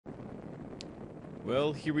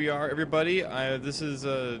Well, here we are, everybody. This is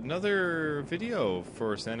another video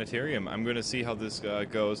for Sanitarium. I'm going to see how this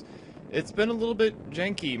goes. It's been a little bit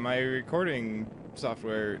janky. My recording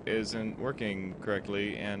software isn't working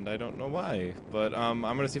correctly, and I don't know why. But I'm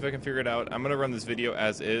going to see if I can figure it out. I'm going to run this video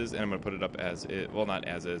as is, and I'm going to put it up as it. Well, not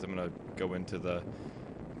as is. I'm going to go into the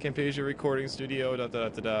Camtasia recording studio, and I'm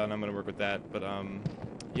going to work with that. But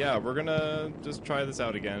yeah, we're gonna just try this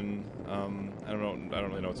out again. I don't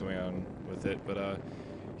really know what's going on with it, but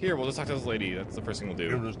here, we'll just talk to this lady. That's the first thing we'll do.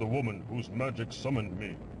 Here is the woman whose magic summoned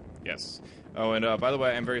me. Yes. Oh, and by the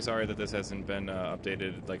way, I'm very sorry that this hasn't been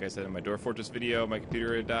updated. Like I said in my Door Fortress video, my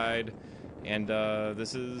computer had died, and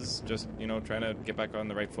this is just, you know, trying to get back on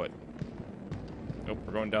the right foot. Nope,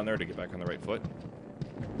 we're going down there to get back on the right foot.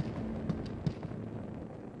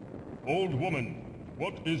 Old woman,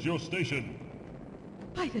 what is your station?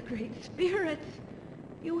 By the Great Spirits,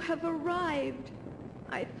 you have arrived.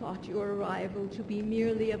 I thought your arrival to be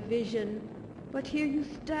merely a vision, but here you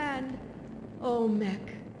stand. O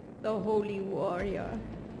Mech, the holy warrior.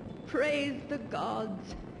 Praise the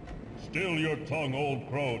gods. Still your tongue, old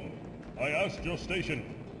crone. I asked your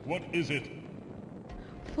station. What is it?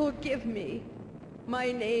 Forgive me.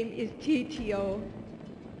 My name is Titio.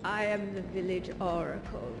 I am the village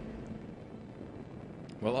oracle.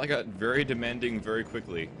 Well, I got very demanding very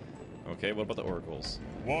quickly. Okay, what about the oracles?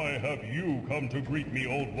 Why have you come to greet me,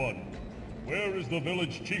 old one? Where is the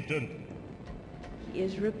village chieftain? He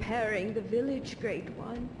is repairing the village, Great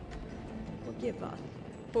One. Forgive us,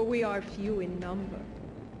 for we are few in number.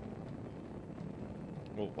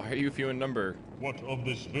 Well, why are you few in number? What of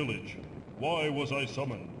this village? Why was I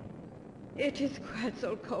summoned? It is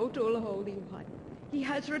Quetzalcoatl, Holy One. He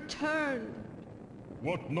has returned.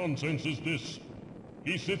 What nonsense is this?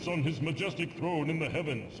 He sits on his majestic throne in the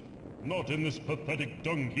heavens, not in this pathetic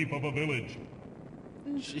dung heap of a village.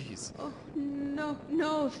 Jeez. Oh,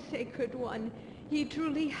 no, Sacred One. He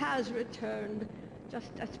truly has returned, just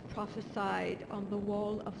as prophesied on the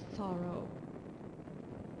Wall of Sorrow.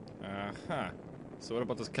 Uh-huh. So what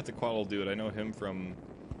about this Quetzalcoatl dude? I know him from...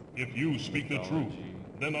 If you speak the truth,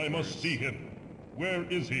 then I must see him. Where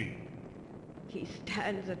is he? He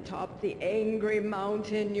stands atop the angry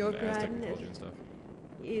mountain, Your The Aztec Grandness. culture and stuff.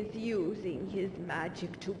 He is using his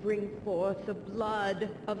magic to bring forth the blood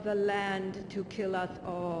of the land to kill us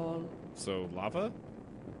all. So, lava?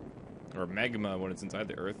 Or magma when it's inside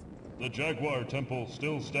the earth? The Jaguar Temple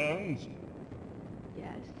still stands?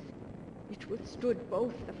 Yes, it withstood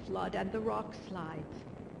both the flood and the rock slides.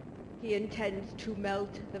 He intends to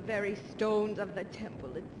melt the very stones of the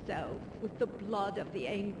temple itself with the blood of the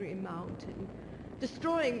angry mountain,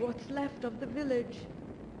 destroying what's left of the village.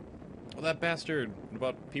 Well, that bastard. What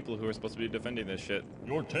about people who are supposed to be defending this shit?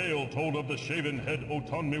 Your tale told of the shaven-head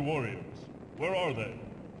Otanmi warriors. Where are they?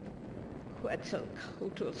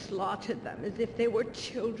 Quetzalcoatl slaughtered them as if they were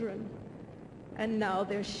children. And now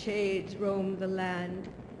their shades roam the land,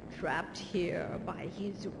 trapped here by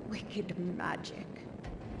his wicked magic.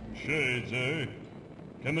 Shades, eh?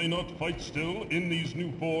 Can they not fight still in these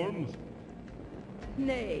new forms?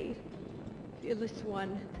 Nay, fearless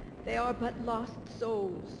one, they are but lost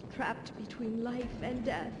souls, trapped between life and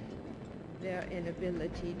death. Their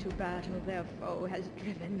inability to battle their foe has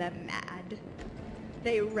driven them mad.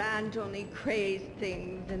 They rant only crazed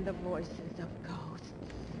things in the voices of ghosts.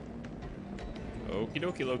 Okie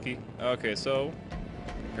dokie, Loki. Okay, so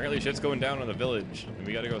apparently shit's going down in the village, and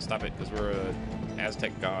we gotta go stop it because we're a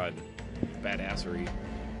Aztec god. Badassery.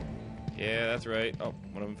 Yeah, that's right. Oh,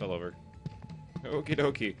 one of them fell over. Okie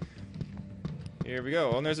dokie. Here we go.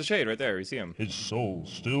 Oh, and there's a shade right there. You see him. His soul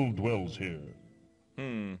still dwells here.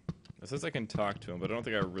 It says I can talk to him, but I don't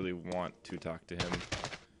think I really want to talk to him.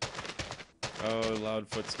 Oh, loud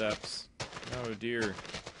footsteps. Oh, dear.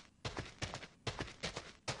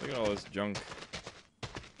 Look at all this junk.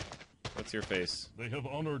 What's your face? They have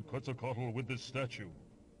honored Quetzalcoatl with this statue,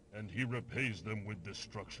 and he repays them with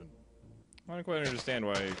destruction. I don't quite understand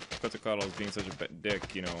why Quetzalcoatl is being such a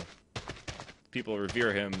dick, you know. People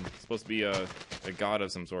revere him. He's supposed to be a god of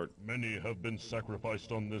some sort. Many have been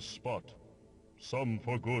sacrificed on this spot. Some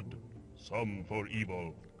for good, some for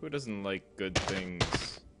evil. Who doesn't like good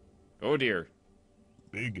things? Oh dear.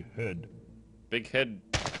 Big head. Big head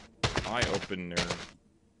eye opener.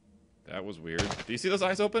 That was weird. Do you see those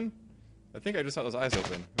eyes open? I think I just saw those eyes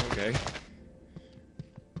open. Okay.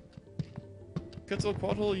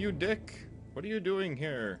 Quetzalcoatl, you dick. What are you doing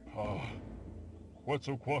here?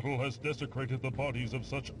 Quetzalcoatl has desecrated the bodies of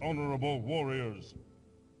such honorable warriors.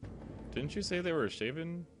 Didn't you say they were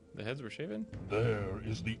shaven? The heads were shaven? There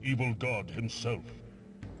is the evil god himself.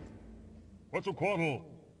 Quetzalcoatl,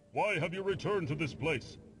 why have you returned to this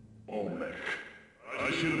place? Olmec,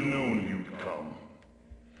 I should have known you'd come.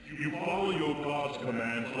 You follow your god's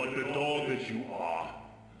commands like the dog that you are.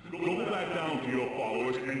 Go back down to your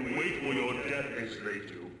followers and wait for your death as they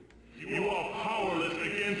do. You are powerless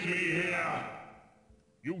against me here!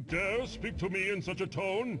 You dare speak to me in such a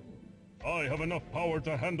tone? I have enough power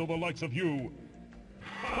to handle the likes of you.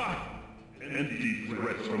 Ha! Empty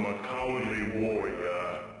threats from a cowardly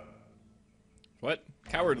warrior. What?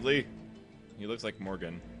 Cowardly? He looks like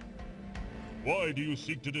Morgan. Why do you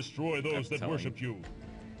seek to destroy those that worship you?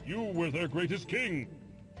 You were their greatest king.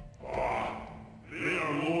 Ah, they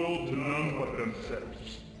are loyal to none but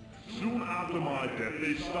themselves. Soon after my death,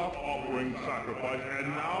 they stopped offering sacrifice, and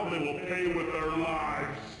now they will pay with their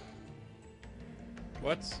lives.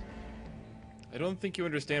 What? I don't think you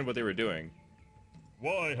understand what they were doing.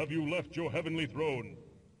 Why have you left your heavenly throne?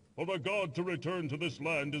 For a god to return to this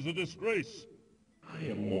land is a disgrace. I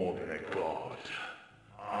am more than a god.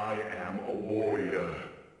 I am a warrior.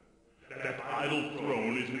 That idle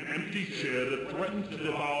throne is an empty chair that threatens to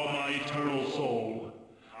devour my eternal soul.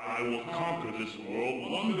 I will conquer this world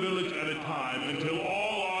one village at a time until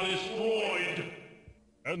all are destroyed.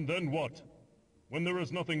 And then what? When there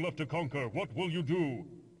is nothing left to conquer, what will you do?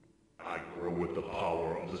 I grow with the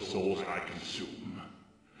power of the souls I consume.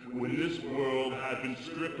 When this world has been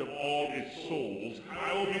stripped of all its souls,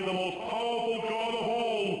 I will be the most powerful god of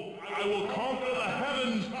all. I will conquer the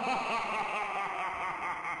heavens.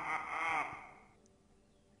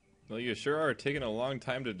 Well, you sure are taking a long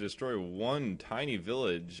time to destroy one tiny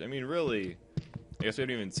village. I mean, really. I guess we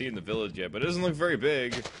haven't even seen the village yet, but it doesn't look very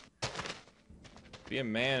big. Be a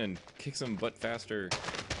man and kick some butt faster.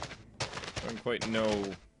 I don't quite know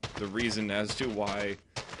the reason as to why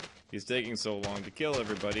he's taking so long to kill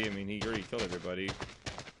everybody. I mean, he already killed everybody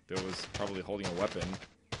that was probably holding a weapon.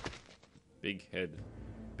 Big head.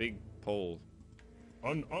 Big pole.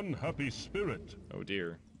 An unhappy spirit. Oh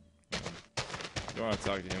dear. Don't want to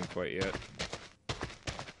talk to him quite yet.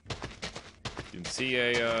 You can see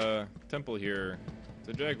a temple here. It's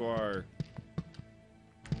a jaguar.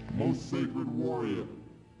 Most sacred warrior,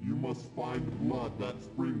 you must find blood that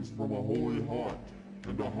springs from a holy heart,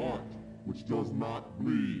 and a heart which does not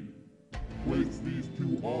bleed. Place these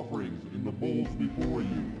two offerings in the bowls before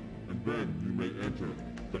you, and then you may enter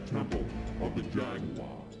the temple of the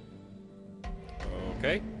jaguar.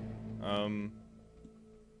 Okay.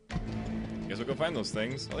 Guess we'll go find those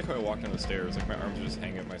things. I like how I walk down the stairs, like my arms are just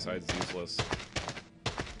hanging at my sides, useless.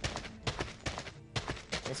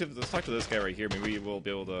 Let's talk to this guy right here. Maybe we'll be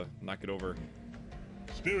able to knock it over.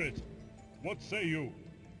 Spirit, what say you?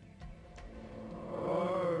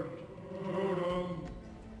 Totem,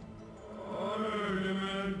 honor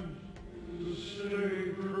demands to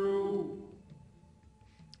stay true.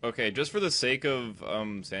 Okay, just for the sake of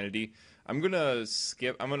sanity, I'm gonna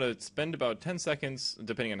spend about 10 seconds,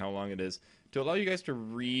 depending on how long it is, to allow you guys to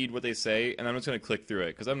read what they say, and I'm just gonna click through it,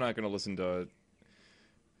 because I'm not gonna listen to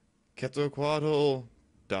Quetzalcoatl, ...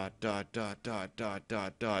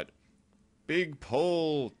 Big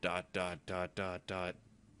pole, ...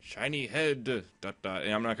 Shiny head, ... And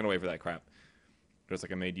I'm not gonna wait for that crap. Just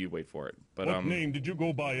like I made you wait for it. But what name did you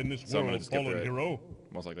go by in this so I'm gonna world, skip fallen it. hero?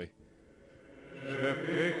 Most likely.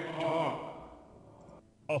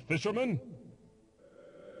 A fisherman?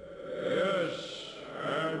 Yes,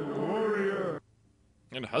 and warrior.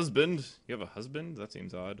 And husband? You have a husband? That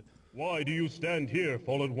seems odd. Why do you stand here,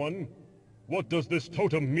 fallen one? What does this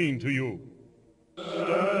totem mean to you?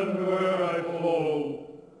 Stand where I fall.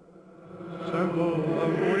 Temple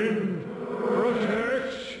of wind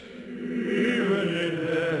protects even in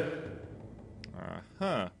death.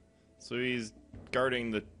 Uh-huh. So he's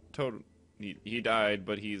guarding the totem. He died,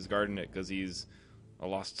 but he's guarding it because he's a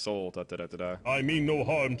lost soul. I mean no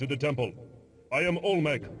harm to the temple. I am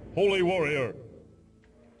Olmec, holy warrior.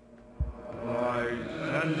 Lies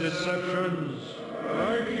and deceptions,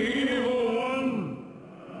 like evil one,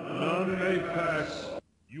 none may pass.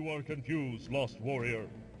 You are confused, lost warrior.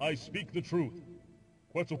 I speak the truth.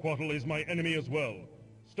 Quetzalcoatl is my enemy as well.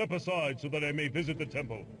 Step aside so that I may visit the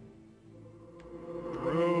temple.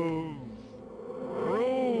 Prove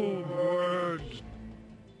words.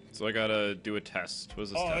 So I gotta do a test. What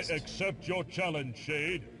is this I test? accept your challenge,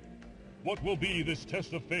 Shade. What will be this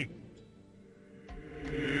test of faith?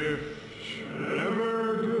 If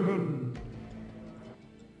never given.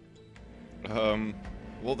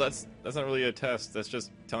 Well, that's not really a test. That's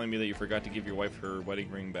just telling me that you forgot to give your wife her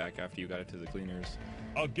wedding ring back after you got it to the cleaners.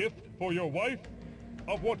 A gift for your wife?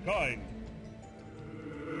 Of what kind?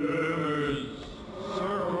 Dimmers,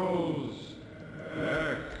 circles,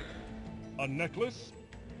 heck. A necklace?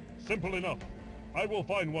 Simple enough. I will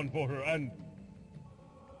find one for her and...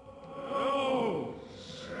 No!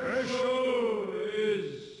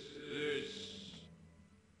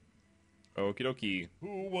 Okie dokie.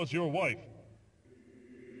 Who was your wife?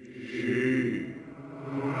 She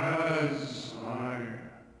was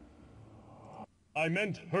I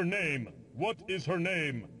meant her name. What is her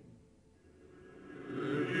name?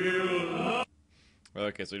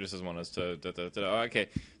 Okay, so he just doesn't want us to... Okay,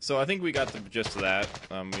 so I think we got the gist of that.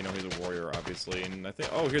 We know he's a warrior, obviously, and I think...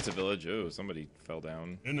 Oh, here's a village. Oh, somebody fell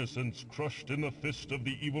down. Innocence crushed in the fist of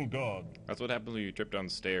the evil god. That's what happens when you trip down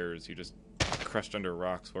stairs. You just crushed under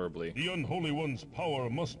rocks horribly. The Unholy One's power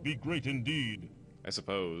must be great indeed. I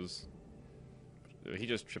suppose. He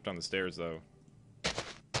just tripped on the stairs, though.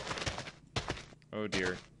 Oh,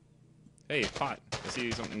 dear. Hey, pot. I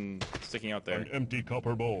see something sticking out there. An empty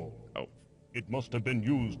copper bowl. Oh. It must have been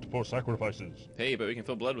used for sacrifices. Hey, but we can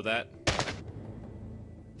fill blood with that.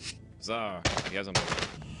 Huzzah. He has something.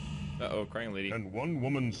 Uh-oh, crying lady. Can one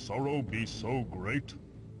woman's sorrow be so great?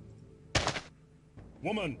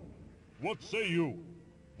 Woman, what say you?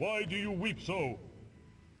 Why do you weep so?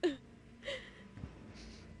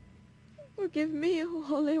 Forgive me, O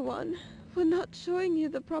Holy One, for not showing you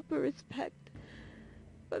the proper respect.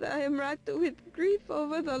 But I am racked with grief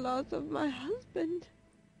over the loss of my husband.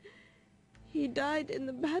 He died in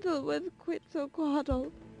the battle with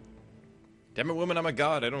Quetzalcoatl. Damn it, woman, I'm a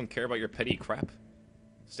god. I don't care about your petty crap.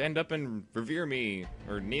 Stand up and revere me.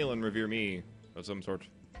 Or kneel and revere me. Of some sort.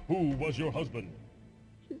 Who was your husband?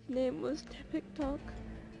 His name was Pt.13.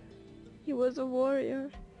 He was a warrior,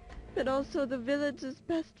 but also the village's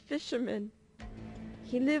best fisherman.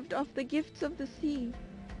 He lived off the gifts of the sea,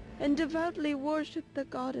 and devoutly worshipped the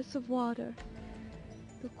goddess of water.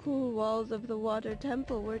 The cool walls of the water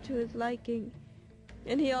temple were to his liking,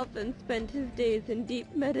 and he often spent his days in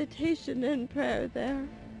deep meditation and prayer there.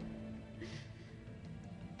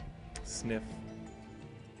 Sniff.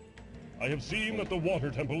 I have seen that the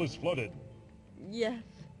water temple is flooded. Yes,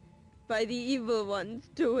 by the evil one's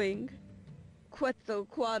doing.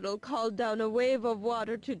 Quetzalcoatl called down a wave of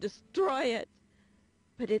water to destroy it,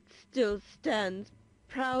 but it still stands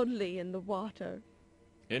proudly in the water.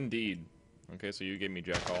 Indeed. Okay, so you gave me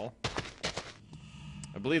Jack All.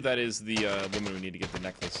 I believe that is the woman we need to get the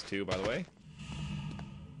necklace to, by the way.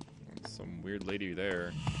 Some weird lady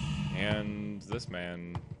there. And this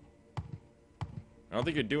man. I don't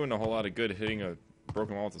think you're doing a whole lot of good hitting a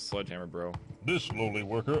broken wall with a sledgehammer, bro. This lowly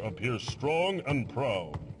worker appears strong and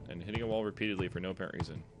proud. And hitting a wall repeatedly for no apparent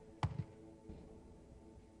reason.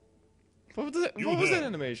 What was that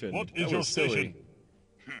animation? What is that your was silly. station?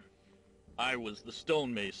 I was the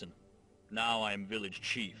stonemason. Now I am village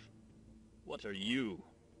chief. What are you?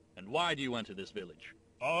 And why do you enter this village?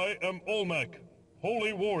 I am Olmec,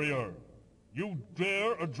 holy warrior. You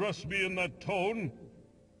dare address me in that tone?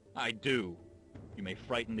 I do. You may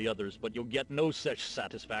frighten the others, but you'll get no such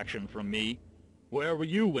satisfaction from me. Where were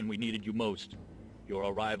you when we needed you most?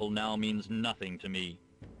 Your arrival now means nothing to me.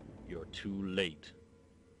 You're too late.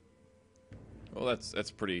 Well,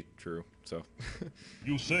 that's pretty true, so.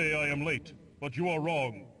 You say I am late, but you are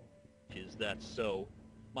wrong. Is that so?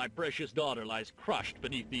 My precious daughter lies crushed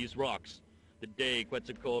beneath these rocks. The day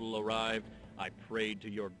Quetzalcoatl arrived, I prayed to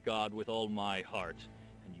your god with all my heart,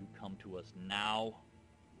 and you come to us now?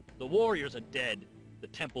 The warriors are dead. The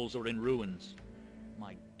temples are in ruins.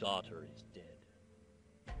 My daughter is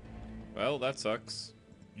dead. Well, that sucks.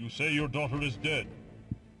 You say your daughter is dead.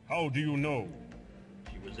 How do you know?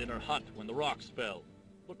 She was in her hut when the rocks fell.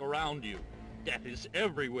 Look around you. Death is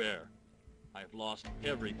everywhere. I have lost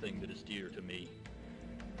everything that is dear to me.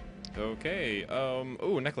 Okay,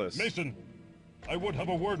 ooh, necklace. Mason, I would have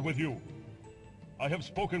a word with you. I have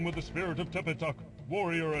spoken with the spirit of Tepetak,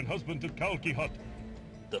 warrior and husband to Kalkihut.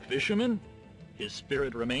 The fisherman? His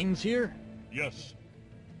spirit remains here? Yes.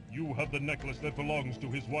 You have the necklace that belongs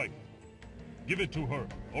to his wife. Give it to her,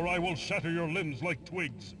 or I will shatter your limbs like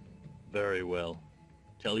twigs. Very well.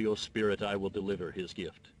 Tell your spirit I will deliver his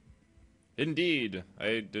gift. Indeed.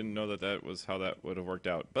 I didn't know that was how that would have worked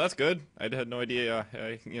out. But that's good. I had no idea,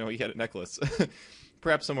 he had a necklace.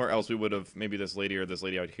 Perhaps somewhere else we would have, maybe this lady or this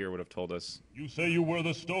lady out here would have told us. You say you were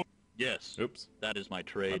the stone? Yes. Oops. That is my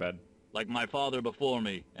trade. My bad. Like my father before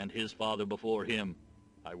me, and his father before him,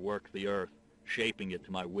 I work the earth, shaping it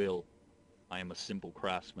to my will. I am a simple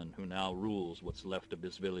craftsman who now rules what's left of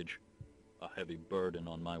this village. A heavy burden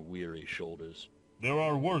on my weary shoulders. There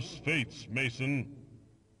are worse fates, Mason.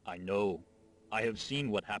 I know. I have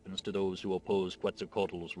seen what happens to those who oppose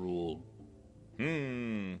Quetzalcoatl's rule.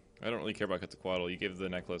 I don't really care about Quetzalcoatl. You gave the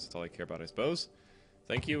necklace, that's all I care about, I suppose.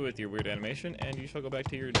 Thank you with your weird animation, and you shall go back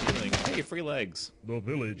to your dealing. Hey, free legs. The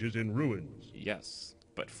village is in ruins. Yes,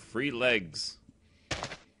 but free legs.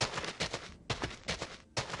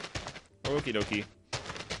 Okie dokie.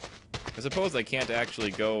 I suppose I can't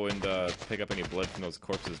actually go and pick up any blood from those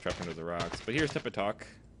corpses trapped under the rocks. But here's Tipitalk.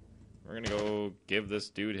 We're gonna go give this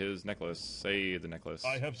dude his necklace. Say the necklace.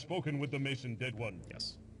 I have spoken with the Mason Dead One.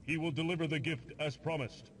 Yes. He will deliver the gift as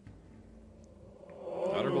promised.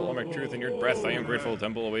 Honorable Olmec truth in your breath. I am grateful.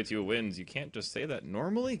 Temple awaits you wins. You can't just say that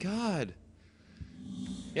normally? God.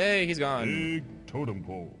 Yay, he's gone. Big totem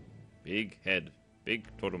pole. Big head. Big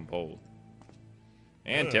totem pole.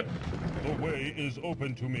 And tip. The way is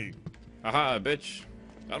open to me. Haha, bitch.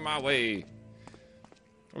 Out of my way.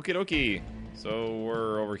 Okie dokie. So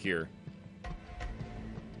we're over here.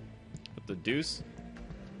 But the deuce?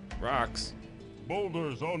 Rocks.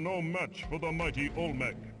 Boulders are no match for the mighty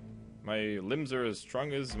Olmec. My limbs are as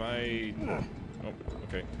strong as my... Oh,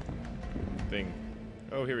 okay. Thing.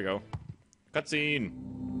 Oh, here we go. Cutscene.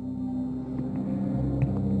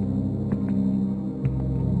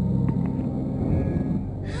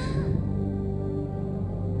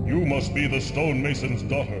 You must be the stonemason's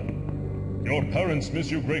daughter. Your parents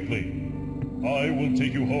miss you greatly. I will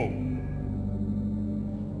take you home.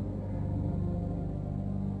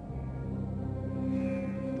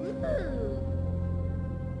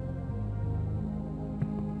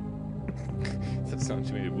 That sounds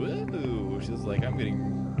to me, woo! She's like, I'm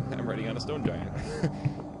riding on a stone giant.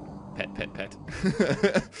 Pet, pet, pet.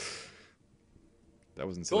 That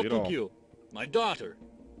wasn't silly at all. Tokyo, my daughter,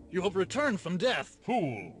 you have returned from death.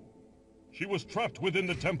 Fool! She was trapped within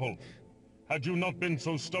the temple. Had you not been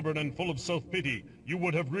so stubborn and full of self-pity, you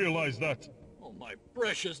would have realized that. Oh, my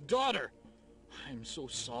precious daughter. I'm so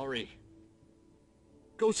sorry.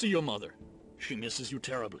 Go see your mother. She misses you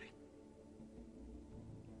terribly.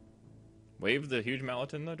 Wave the huge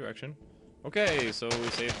mallet in the direction. Okay, so we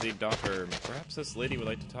saved the daughter. Perhaps this lady would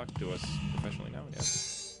like to talk to us professionally now,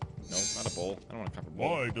 yes? No, not a bowl. I don't want a copper bowl.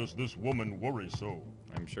 Why does this woman worry so?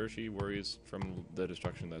 I'm sure she worries from the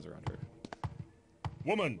destruction that's around her.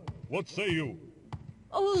 Woman, what say you?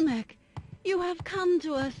 Olmec, you have come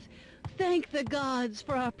to us. Thank the gods,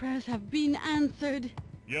 for our prayers have been answered.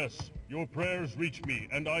 Yes, your prayers reach me,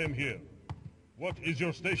 and I am here. What is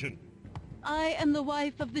your station? I am the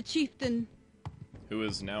wife of the chieftain. Who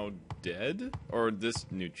is now dead? Or this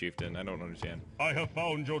new chieftain? I don't understand. I have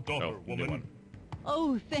found your daughter, Oh, new woman. one.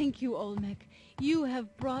 Oh, thank you, Olmec. You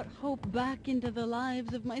have brought hope back into the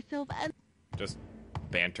lives of myself and... Just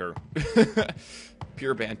banter.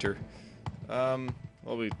 Pure banter.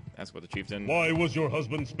 Well, we ask about the chieftain. Why was your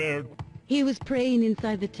husband spared? He was praying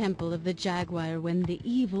inside the temple of the Jaguar when the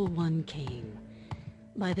evil one came.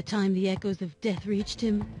 By the time the echoes of death reached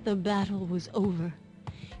him, the battle was over.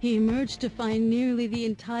 He emerged to find nearly the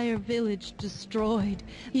entire village destroyed.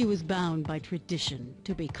 He was bound by tradition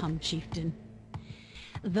to become chieftain.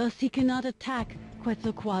 Thus he cannot attack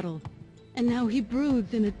Quetzalcoatl, and now he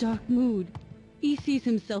broods in a dark mood. He sees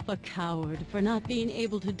himself a coward for not being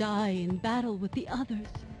able to die in battle with the others.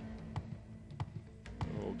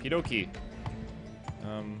 Okie dokie.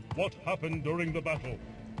 What happened during the battle?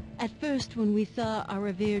 At first, when we saw our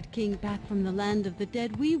revered king back from the land of the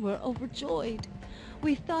dead, we were overjoyed.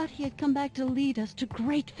 We thought he had come back to lead us to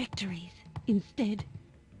great victories. Instead,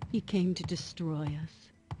 he came to destroy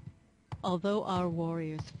us. Although our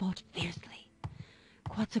warriors fought fiercely,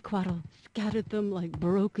 Quetzalcoatl scattered them like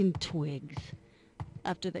broken twigs.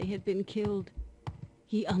 After they had been killed,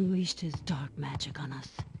 he unleashed his dark magic on us.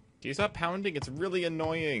 Can you stop pounding? It's really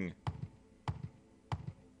annoying.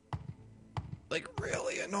 Like,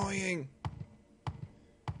 really annoying.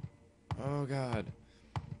 Oh, God.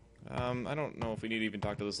 I don't know if we need to even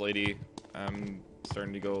talk to this lady. I'm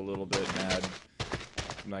starting to go a little bit mad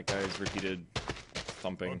from that guy's repeated A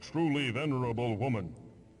thumping. truly venerable woman.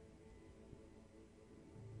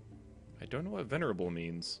 I don't know what venerable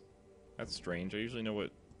means. That's strange. I usually know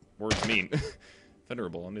what words mean.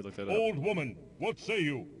 Venerable, let me look that up. Old woman, what say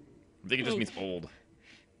you? I think it just means old.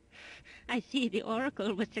 I see the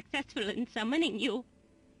Oracle was successful in summoning you.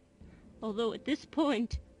 Although at this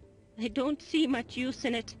point, I don't see much use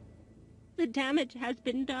in it. The damage has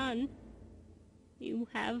been done. You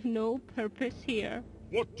have no purpose here.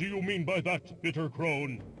 What do you mean by that, bitter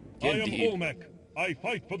crone? Indeed. I am Olmec. I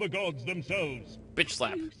fight for the gods themselves. Bitch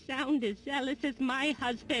slap. You sound as zealous as my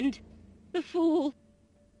husband. The fool.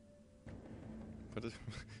 What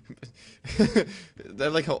is... I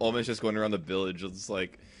like how Olmec's just going around the village. It's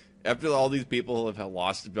like, after all these people have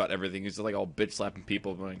lost about everything, he's just like all bitch slapping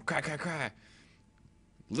people, going, cry, cry, cry.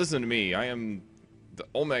 Listen to me. I am the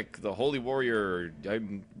Olmec, the holy warrior. I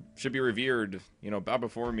should be revered. You know, bow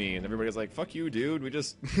before me. And everybody's like, fuck you, dude. We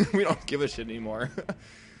just, we don't give a shit anymore.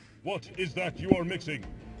 What is that you are mixing?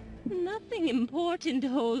 Nothing important,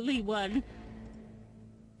 Holy One.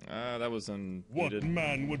 That was What unneeded.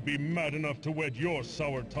 man would be mad enough to wed your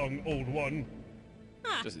sour tongue, old one?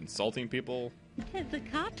 Ah, Just insulting people.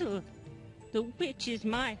 Tezcatl. The witch is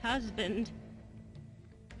my husband.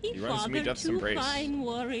 He You runs to meet fathered Death's two embrace. fine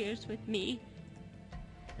warriors with me.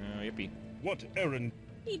 Yippee. What errand?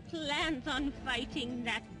 He plans on fighting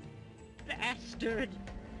that bastard.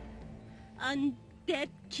 Undead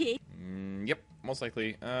king. Yep, most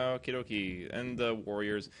likely. Okie dokie. And the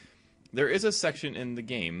warriors. There is a section in the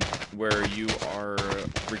game where you are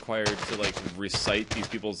required to like recite these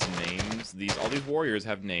people's names. All these warriors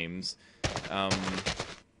have names,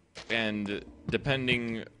 and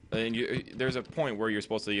depending, there's a point where you're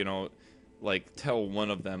supposed to, like tell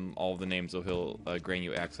one of them all the names, so he'll grant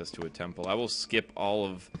you access to a temple. I will skip all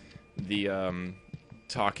of the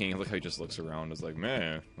talking. Look how he just looks around. It's like,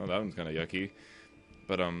 man, well, that one's kind of yucky.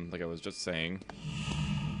 But like I was just saying.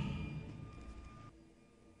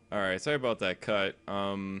 Alright, sorry about that cut.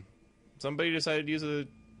 Somebody decided to use a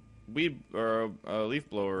weed or a leaf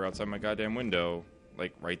blower outside my goddamn window,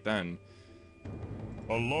 like right then.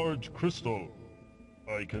 A large crystal.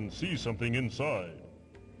 I can see something inside.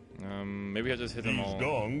 Maybe I just hit them These all.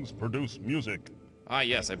 gongs produce music. Ah,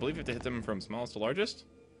 yes, I believe you have to hit them from smallest to largest.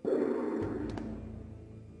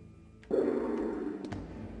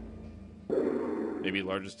 Maybe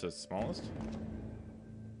largest to smallest?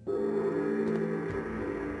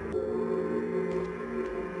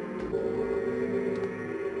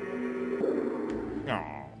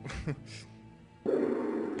 Aw.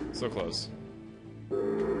 So close.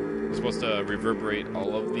 We're supposed to reverberate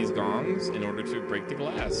all of these gongs in order to break the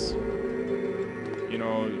glass.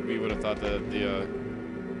 We would have thought that the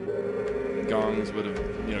gongs would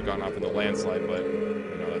have, gone off in the landslide, but,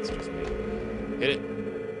 that's just me. Hit it.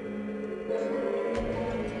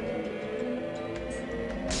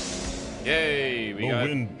 Yay! We got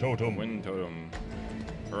wind totem. Wind totem.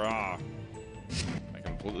 Hurrah! I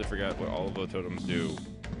completely forgot what all of the totems do.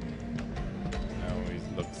 Now he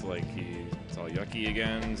looks like he's all yucky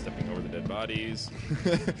again, stepping over the dead bodies.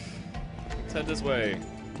 Let's head this way.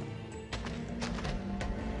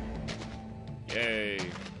 Yay!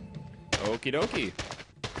 Okie dokie.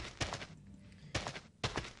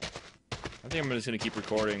 I think I'm just gonna keep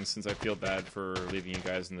recording since I feel bad for leaving you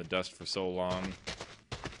guys in the dust for so long.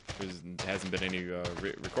 There hasn't been any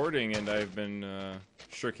recording, and I've been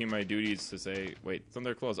shirking my duties to say, wait, it's on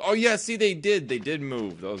their clothes. Oh yeah, see, they did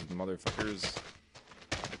move. Those motherfuckers.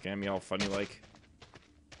 Looking at me all funny like.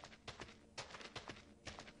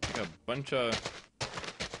 Like a bunch of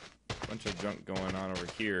junk going on over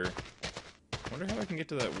here. Wonder how I can get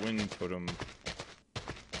to that wind totem.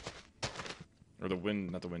 Or the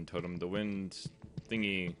wind, not the wind totem, the wind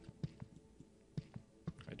thingy.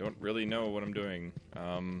 I don't really know what I'm doing.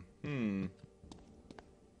 Let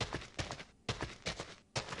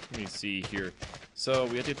me see here. So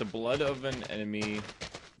we have to get the blood of an enemy.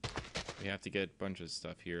 We have to get a bunch of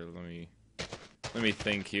stuff here. Let me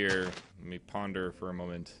think here. Let me ponder for a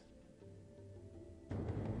moment.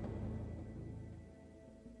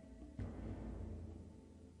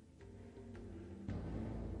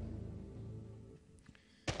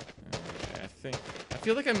 I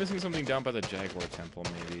feel like I'm missing something down by the Jaguar Temple,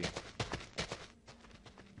 maybe.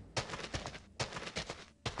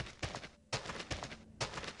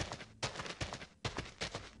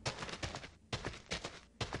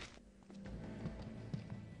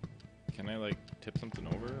 Can I, like, tip something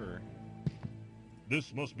over, or?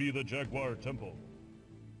 This must be the Jaguar Temple.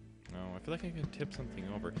 No, I feel like I can tip something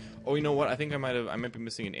over. Oh, you know what? I think I might be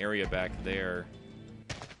missing an area back there.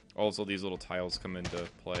 Also, these little tiles come into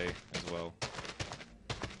play as well.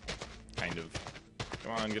 Kind of.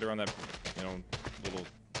 Come on, get around that, little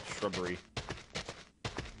shrubbery.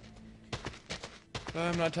 But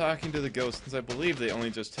I'm not talking to the ghosts, since I believe they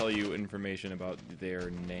only just tell you information about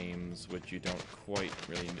their names, which you don't quite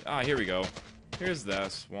really... Ah, here we go. Here's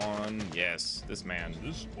this one. Yes, this man. Is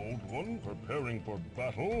this old one preparing for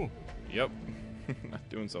battle? Yep. Not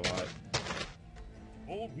doing so hot.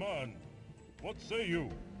 Old man, what say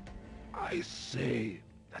you? I say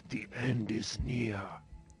that the end is near.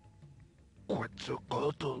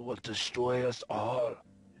 Quetzalcoatl will destroy us all,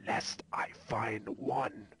 lest I find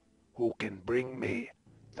one who can bring me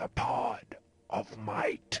the pod of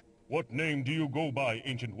might. What name do you go by,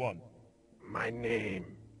 Ancient One? My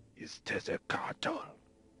name is Tezcatl.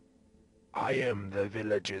 I am the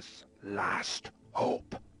village's last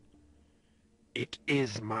hope. It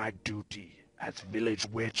is my duty as village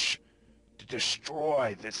witch to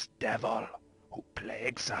destroy this devil who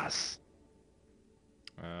plagues us.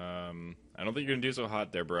 I don't think you're gonna do so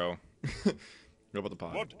hot there, bro. Go about the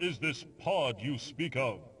pod. What is this pod you speak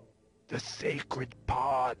of? The sacred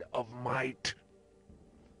pod of might.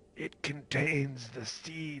 It contains the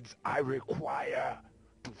seeds I require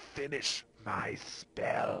to finish my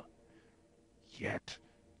spell. Yet,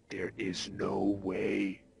 there is no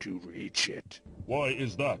way to reach it. Why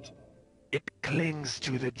is that? It clings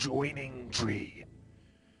to the joining tree,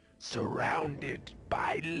 surrounded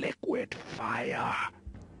by liquid fire.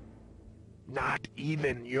 Not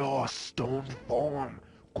even your stone form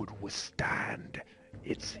could withstand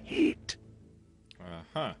its heat.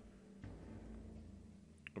 Uh-huh.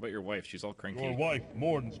 What about your wife? She's all cranky. Your wife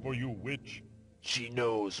mourns for you, witch. She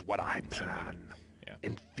knows what I plan, Yeah.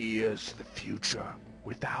 and fears the future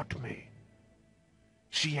without me.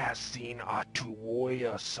 She has seen our 2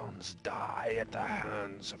 warrior sons die at the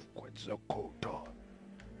hands of Quetzalcoatl,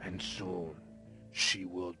 and soon she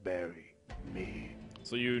will bury me.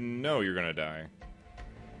 So you know you're gonna die.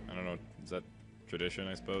 I don't know, is that tradition,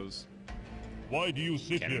 I suppose? Why do you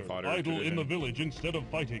sit Cannon here, fodder idle in tradition. the village instead of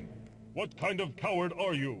fighting? What kind of coward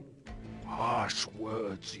are you? Harsh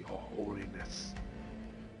words, your holiness.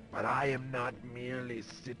 But I am not merely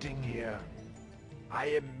sitting here. I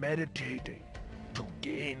am meditating to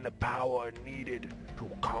gain the power needed to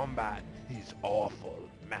combat his awful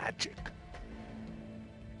magic.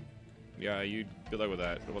 Yeah, you good luck with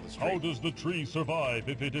that. What about the How street? does the tree survive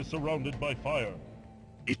if it is surrounded by fire?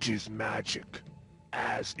 It is magic,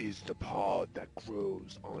 as is the pod that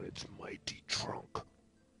grows on its mighty trunk.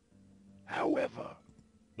 However,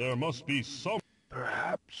 There must be some...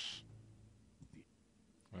 perhaps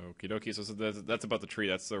Okie dokie, so that's about the tree.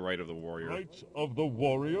 That's the right of the warrior. Right of the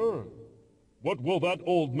warrior? What will that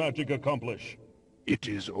old magic accomplish? it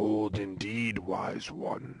is old indeed, wise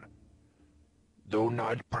one. Though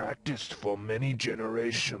not practiced for many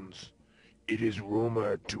generations, it is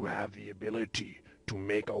rumored to have the ability to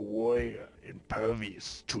make a warrior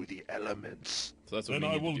impervious to the elements. So that's what Then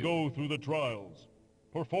we I need will to do. go through the trials.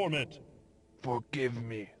 Perform it. Forgive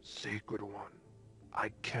me, Sacred One. I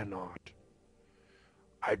cannot.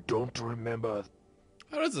 I don't remember.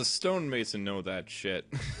 How does a stonemason know that shit?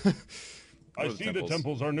 I What are see the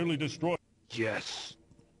temples are nearly destroyed. Yes,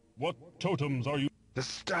 What totems are you... the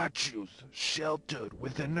statues sheltered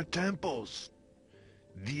within the temples.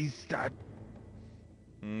 These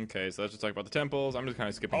Okay, so let's just talk about the temples. I'm just kind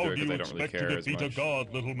of skipping How through do it you because I don't really expect care to as defeat a much.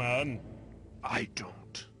 god, little man? I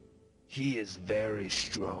don't. He is very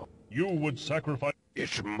strong. You would sacrifice...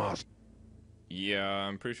 It must. Yeah,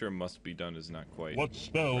 I'm pretty sure must be done is not quite. What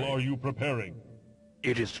spell right. are you preparing?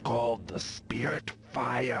 It is called the Spirit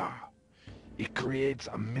Fire. It creates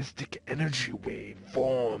a mystic energy wave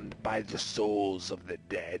formed by the souls of the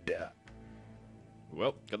dead.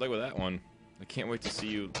 Well, good luck with that one. I can't wait to see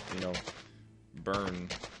you, burn.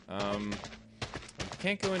 I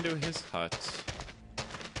can't go into his hut.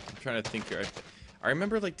 I'm trying to think here. I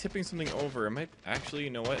remember, tipping something over. It might... Actually,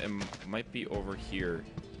 you know what? It might be over here.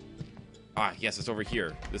 Ah, yes, it's over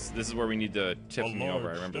here. This is where we need to tip A something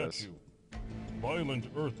over. I large remember statue. Violent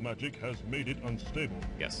earth magic has made it unstable.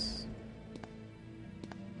 this. Yes.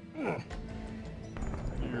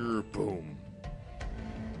 Boom.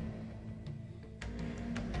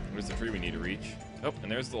 Where's the tree we need to reach? Oh,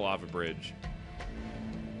 and there's the lava bridge.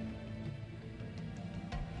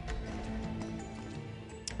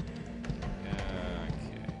 Okay.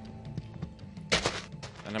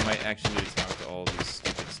 And I might actually need to talk to all these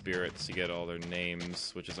stupid spirits to get all their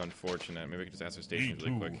names, which is unfortunate. Maybe I can just ask their He stations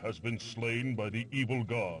really too quick. has been slain by the evil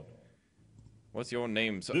god. What's your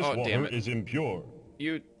name? So, This oh, damn water it. is impure.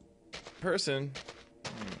 You person.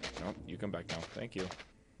 Oh, you come back now. Thank you.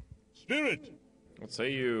 Spirit! What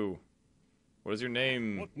say you? What is your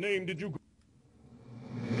name? What name did you...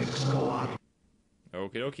 Okie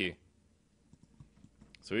dokie.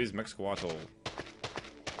 So he's Mexcoatl.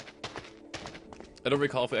 I don't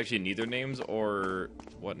recall if we actually need their names or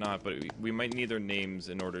whatnot, but we might need their names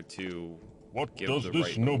in order to What give does the this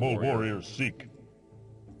right noble warrior. warrior seek?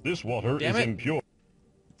 This water Damn is it. impure.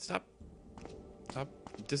 Stop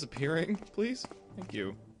disappearing, please. Thank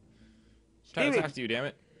you. Trying to talk to you, damn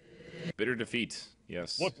it. Bitter defeat.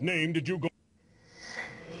 Yes. What name did you go...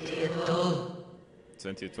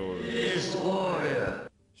 Sentiator.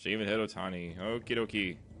 Shaven Head Otani. Okie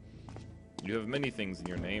dokie. You have many things in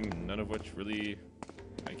your name, none of which really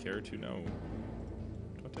I care to know.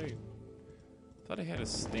 Thought I had a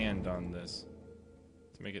stand on this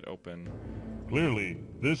to make it open. Clearly,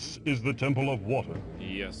 this is the Temple of Water.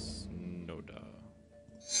 Yes, no duh.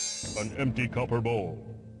 An empty copper bowl.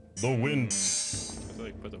 The wind... I feel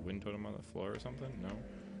like put the wind totem on the floor or something? No.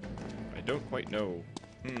 I don't quite know.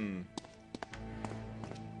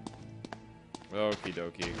 Okie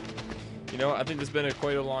dokie. You know, I think this has been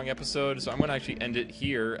quite a long episode, so I'm going to actually end it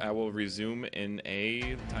here. I will resume in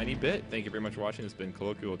a tiny bit. Thank you very much for watching. It's been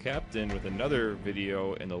Colloquial Captain with another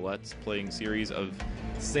video in the Let's Playing series of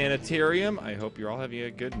Sanitarium. I hope you're all having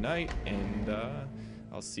a good night, and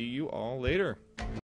I'll see you all later.